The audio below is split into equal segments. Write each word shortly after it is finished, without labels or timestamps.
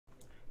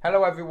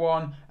Hello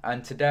everyone,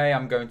 and today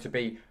I'm going to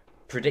be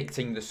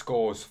predicting the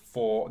scores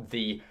for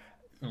the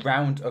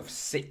round of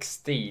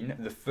 16,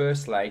 the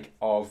first leg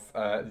of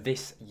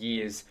this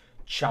year's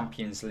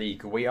Champions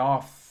League. We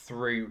are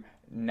through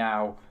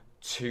now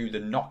to the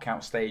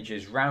knockout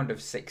stages, round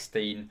of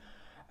 16.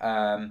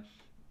 So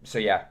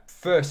yeah,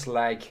 first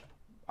leg,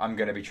 I'm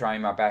going to be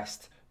trying my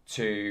best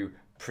to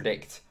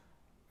predict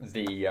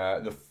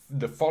the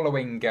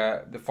following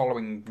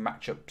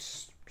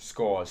matchups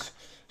scores.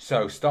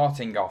 So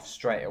starting off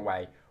straight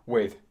away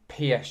with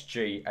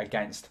PSG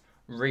against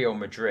Real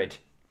Madrid.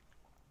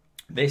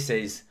 This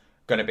is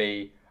going to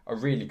be a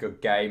really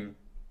good game.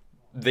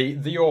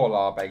 The all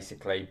are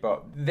basically,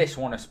 but this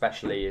one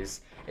especially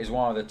is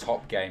one of the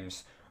top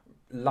games.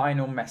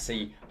 Lionel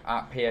Messi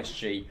at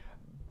PSG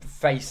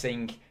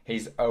facing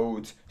his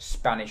old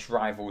Spanish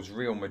rivals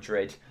Real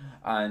Madrid,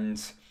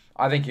 and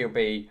I think it'll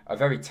be a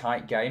very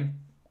tight game.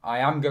 I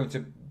am going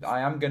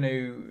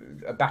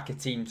to back a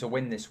team to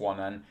win this one,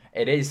 and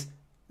it is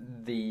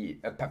the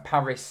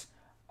Paris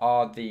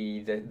are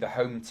the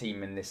home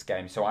team in this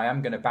game. So I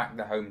am going to back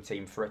the home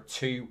team for a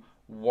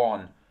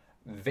 2-1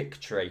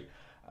 victory.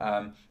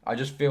 I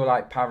just feel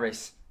like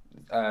Paris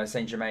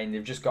Saint-Germain,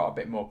 they've just got a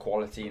bit more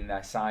quality in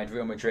their side.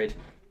 Real Madrid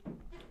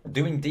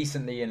doing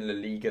decently in La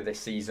Liga this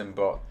season,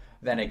 but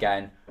then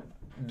again,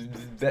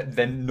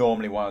 they're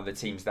normally one of the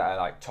teams that are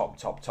like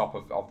top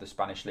of the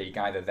Spanish league,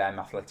 either them,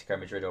 Atletico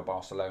Madrid, or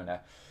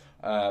Barcelona.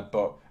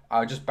 But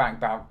I'll just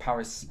back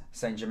Paris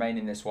Saint-Germain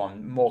in this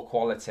one. More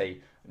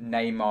quality.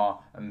 Neymar,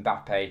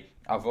 Mbappe.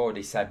 I've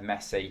already said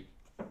Messi.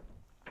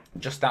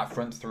 Just that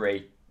front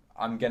three.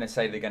 I'm going to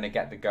say they're going to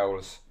get the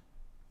goals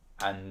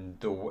and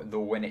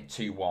they'll win it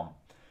 2-1.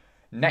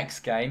 Next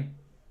game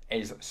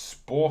is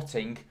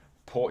Sporting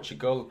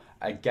Portugal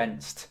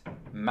against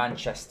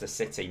Manchester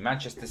City.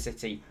 Manchester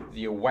City,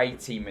 the away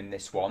team in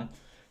this one.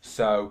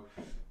 So,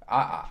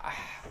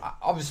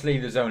 obviously,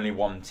 there's only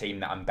one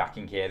team that I'm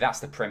backing here. That's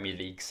the Premier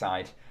League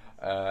side.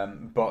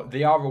 But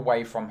they are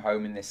away from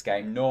home in this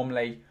game.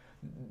 Normally,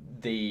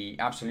 the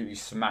absolutely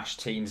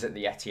smashed teams at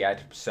the Etihad.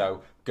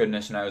 So,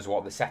 goodness knows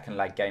what the second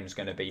leg game is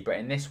going to be. But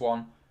in this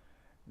one,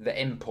 they're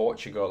in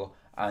Portugal.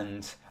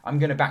 And I'm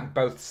going to back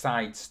both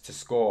sides to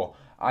score.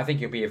 I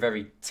think it'll be a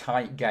very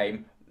tight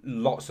game.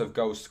 Lots of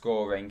goals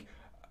scoring,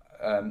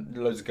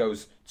 loads of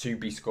goals to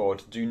be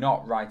scored. Do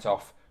not write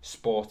off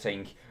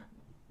Sporting.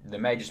 They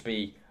may just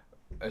be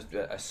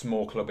a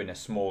small club in a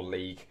small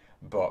league,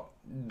 but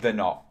they're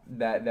not.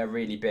 They're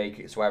really big.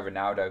 It's where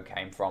Ronaldo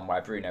came from,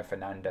 where Bruno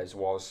Fernandes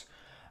was,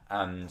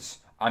 and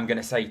I'm going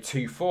to say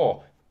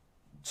 2-4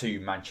 to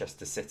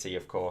Manchester City.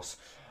 Of course,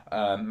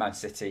 Man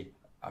City.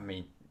 I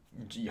mean,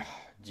 do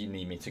you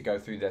need me to go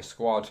through their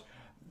squad?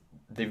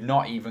 They've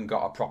not even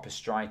got a proper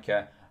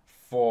striker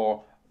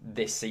for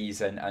this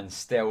season, and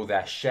still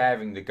they're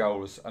sharing the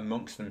goals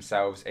amongst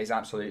themselves. It's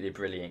absolutely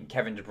brilliant.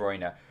 Kevin De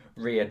Bruyne,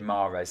 Riyad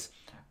Mahrez,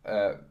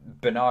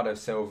 Bernardo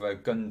Silva,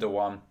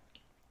 Gundogan,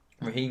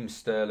 Raheem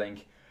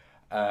Sterling,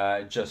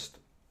 just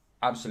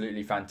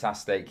absolutely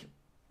fantastic.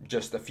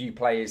 Just a few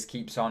players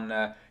keep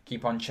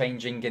on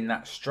changing in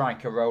that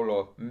striker role,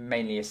 or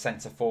mainly a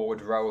centre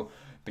forward role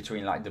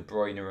between like De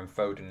Bruyne and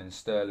Foden and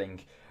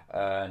Sterling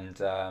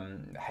and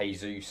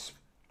Jesus.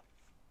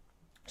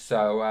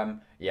 So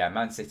yeah,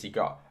 Man City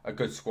got a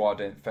good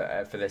squad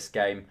for this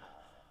game,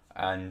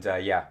 and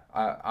yeah,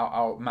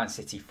 I'll Man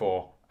City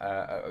 4,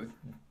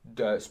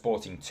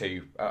 Sporting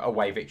 2,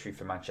 away victory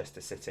for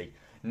Manchester City.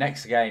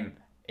 Next game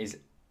is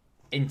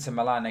Inter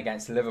Milan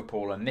against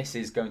Liverpool, and this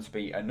is going to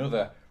be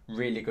another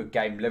really good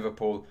game.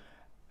 Liverpool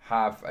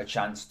have a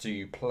chance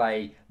to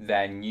play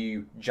their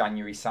new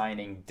January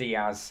signing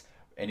Diaz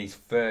in his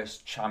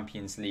first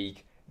Champions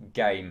League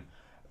game.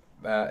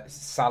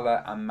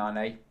 Salah and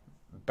Mane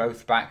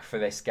both back for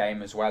this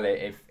game as well.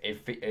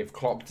 If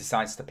Klopp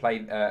decides to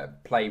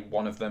play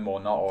one of them or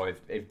not, or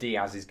if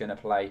Diaz is going to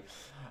play,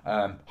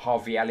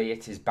 Harvey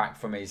Elliott is back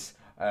from his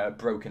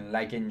broken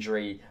leg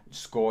injury.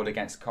 Scored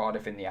against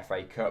Cardiff in the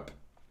FA Cup,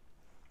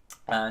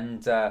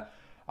 and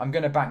I'm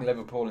going to back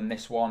Liverpool in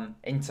this one.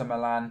 Inter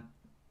Milan,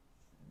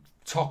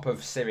 top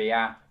of Serie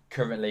A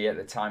currently at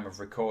the time of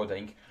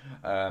recording,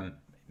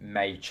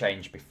 may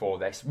change before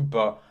this,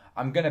 but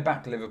I'm going to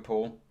back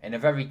Liverpool in a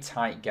very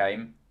tight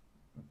game.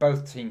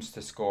 Both teams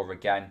to score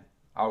again.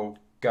 I'll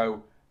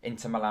go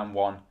Inter Milan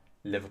 1,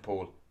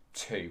 Liverpool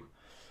 2.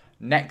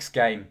 Next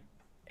game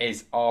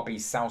is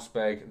RB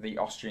Salzburg, the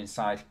Austrian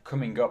side,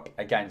 coming up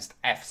against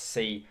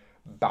FC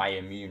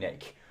Bayern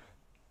Munich.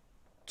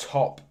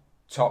 Top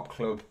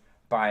club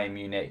Bayern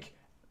Munich.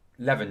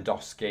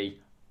 Lewandowski,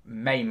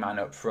 main man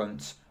up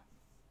front.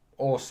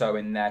 Also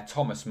in there,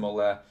 Thomas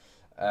Muller,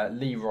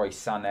 Leroy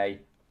Sané,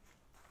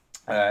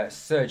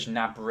 Serge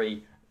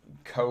Gnabry,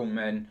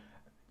 Coleman,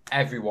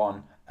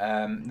 everyone.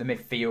 The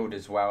midfield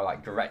as well,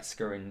 like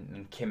Goretzka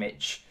and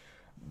Kimmich.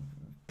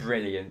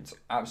 Brilliant,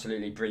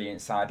 absolutely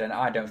brilliant side. And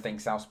I don't think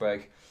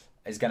Salzburg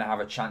is going to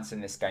have a chance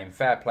in this game.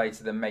 Fair play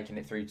to them making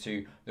it through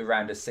to the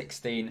round of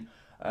 16.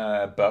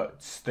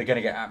 But they're going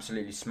to get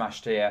absolutely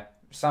smashed here.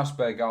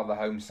 Salzburg are the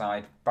home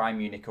side. Bayern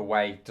Munich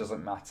away,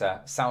 doesn't matter.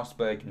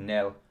 Salzburg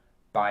 0,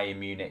 Bayern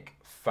Munich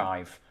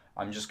 5.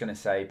 I'm just going to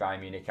say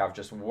Bayern Munich have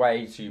just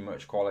way too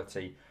much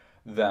quality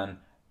than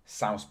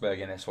Salzburg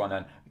in this one,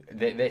 and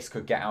this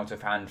could get out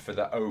of hand for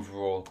the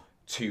overall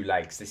 2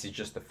 legs. This is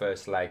just the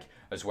first leg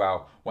as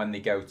well. When they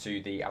go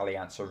to the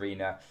Allianz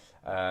Arena,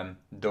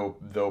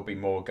 there'll be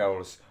more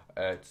goals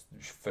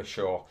for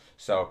sure.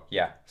 So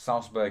yeah,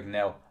 Salzburg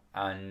 0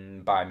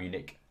 and Bayern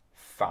Munich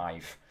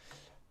 5.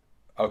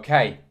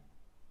 Okay,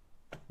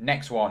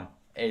 next one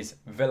is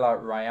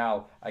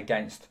Villarreal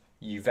against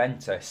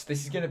Juventus.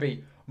 This is going to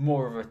be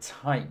more of a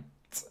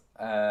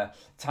tighter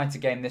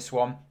game, this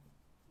one.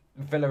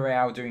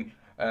 Villarreal doing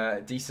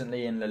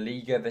decently in La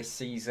Liga this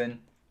season.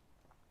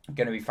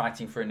 Going to be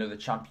fighting for another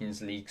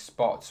Champions League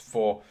spot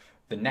for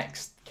the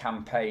next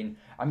campaign.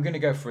 I'm going to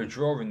go for a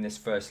draw in this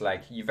first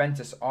leg.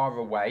 Juventus are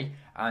away,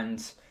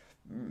 and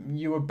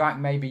you would back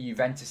maybe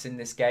Juventus in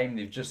this game.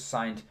 They've just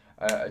signed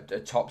a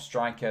top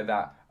striker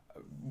that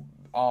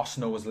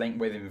Arsenal was linked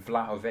with in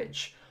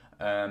Vlahovic.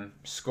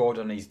 Scored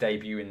on his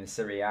debut in the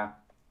Serie A.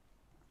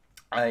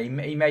 He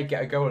may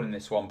get a goal in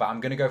this one, but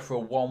I'm going to go for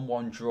a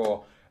 1-1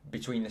 draw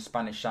between the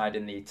Spanish side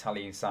and the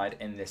Italian side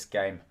in this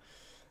game.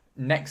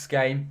 Next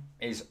game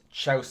is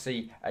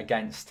Chelsea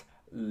against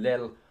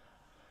Lille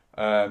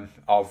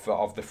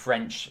of the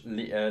French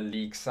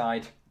league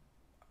side.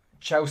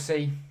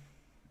 Chelsea,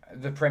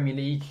 the Premier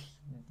League,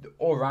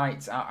 all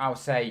right. I'll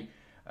say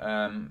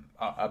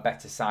a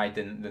better side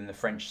than the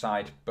French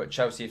side, but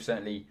Chelsea have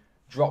certainly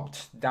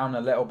dropped down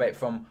a little bit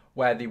from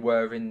where they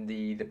were in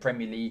the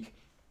Premier League.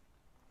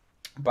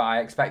 But I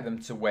expect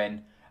them to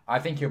win. I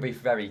think it'll be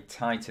very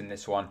tight in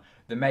this one.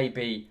 There may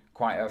be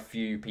quite a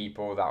few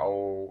people that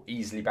will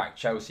easily back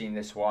Chelsea in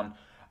this one.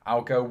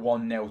 I'll go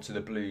 1-0 to the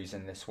Blues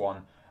in this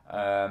one.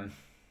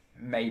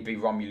 Maybe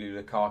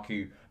Romelu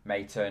Lukaku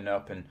may turn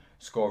up and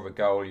score a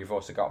goal. You've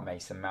also got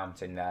Mason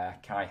Mount in there,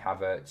 Kai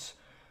Havertz.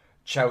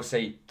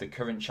 Chelsea, the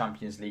current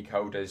Champions League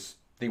holders,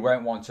 they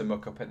won't want to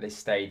muck up at this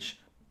stage,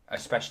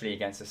 especially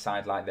against a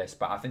side like this.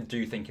 But I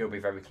do think it'll be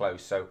very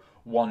close. So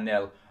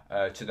 1-0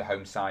 to the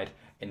home side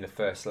in the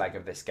first leg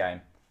of this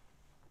game.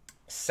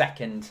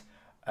 Second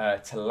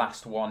to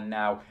last one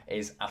now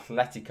is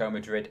Atletico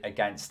Madrid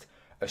against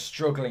a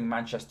struggling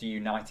Manchester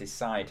United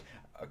side.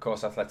 Of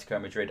course,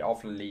 Atletico Madrid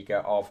of La Liga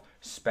of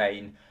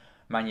Spain.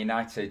 Man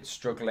United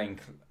struggling.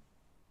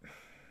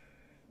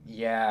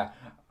 Yeah,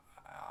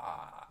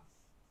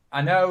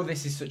 I know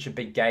this is such a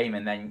big game,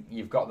 and then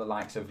you've got the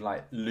likes of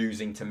like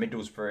losing to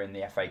Middlesbrough in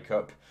the FA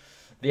Cup.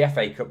 The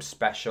FA Cup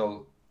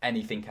special,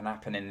 anything can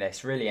happen in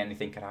this. Really,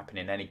 anything can happen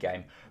in any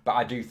game. But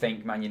I do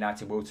think Man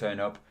United will turn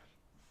up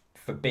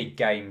for big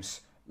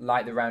games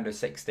like the round of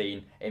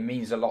 16. It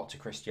means a lot to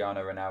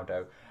Cristiano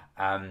Ronaldo,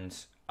 and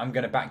I'm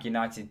going to back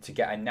United to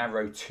get a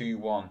narrow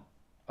 2-1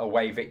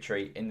 away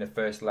victory in the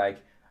first leg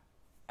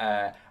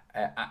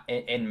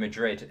in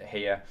Madrid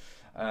here.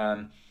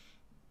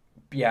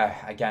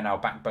 Yeah, again, I'll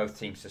back both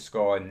teams to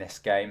score in this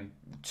game.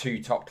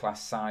 2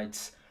 top-class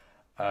sides.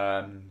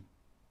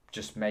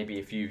 Just maybe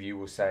a few of you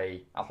will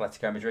say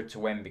Atletico Madrid to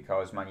win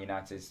because Man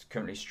United is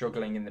currently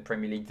struggling in the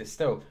Premier League. They're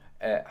still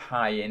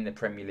high in the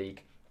Premier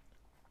League.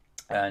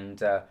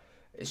 And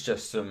it's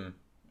just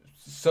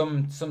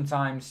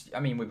sometimes, I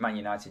mean, with Man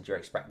United, you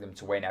expect them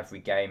to win every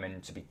game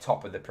and to be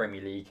top of the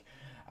Premier League.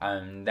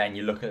 And then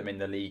you look at them in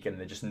the league and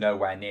they're just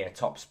nowhere near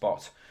top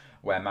spot,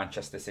 where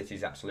Manchester City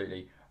is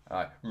absolutely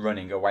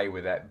running away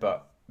with it.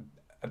 But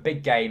a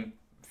big game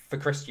for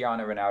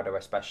Cristiano Ronaldo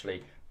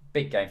especially,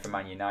 big game for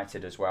Man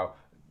United as well.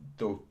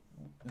 They'll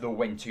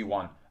win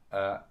 2-1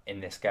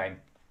 in this game.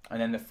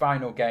 And then the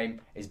final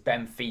game is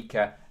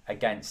Benfica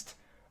against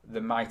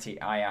the mighty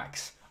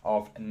Ajax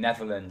of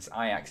Netherlands.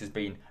 Ajax has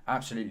been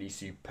absolutely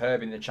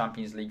superb in the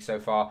Champions League so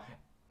far,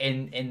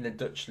 in the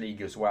Dutch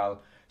league as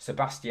well.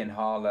 Sebastian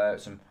Haller,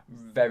 a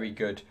very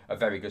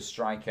good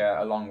striker,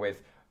 along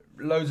with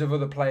loads of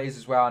other players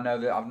as well. I know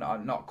that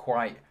I'm not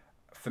quite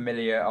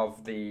familiar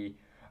of the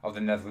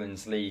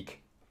Netherlands league.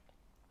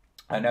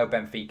 I know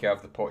Benfica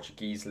of the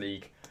Portuguese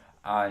league,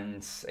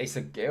 and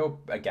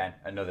it'll again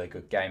another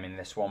good game in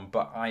this one.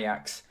 But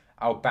Ajax,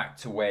 I'll back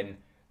to win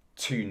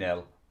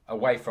 2-0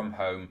 away from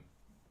home,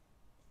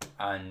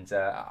 and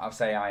I'll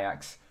say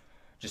Ajax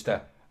just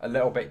a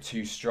little bit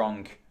too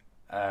strong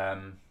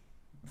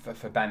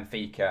for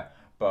Benfica,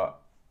 but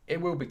it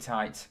will be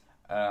tight.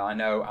 I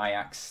know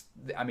Ajax,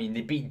 I mean,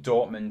 they beat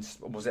Dortmund,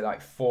 was it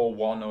like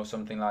 4-1 or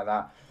something like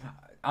that?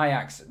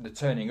 Ajax, they're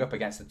turning up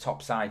against the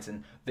top sides,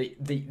 and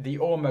they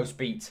almost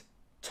beat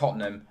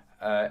Tottenham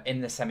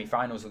in the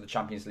semi-finals of the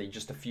Champions League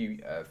just a few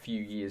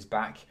years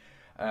back.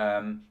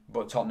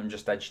 But Tottenham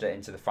just edged it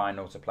into the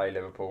final to play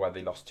Liverpool, where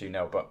they lost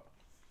 2-0. But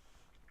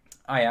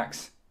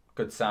Ajax,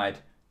 good side.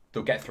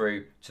 They'll get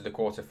through to the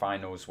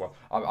quarterfinals. Well,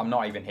 I'm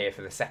not even here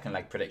for the second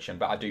leg prediction,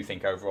 but I do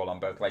think overall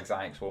on both legs,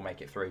 Ajax will make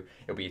it through.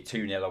 It'll be a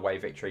 2-0 away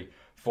victory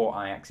for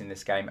Ajax in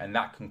this game. And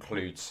that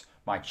concludes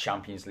my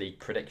Champions League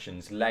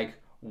predictions. Leg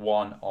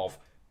 1 of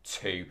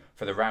 2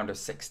 for the round of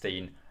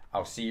 16.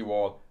 I'll see you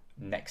all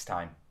next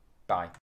time. Bye.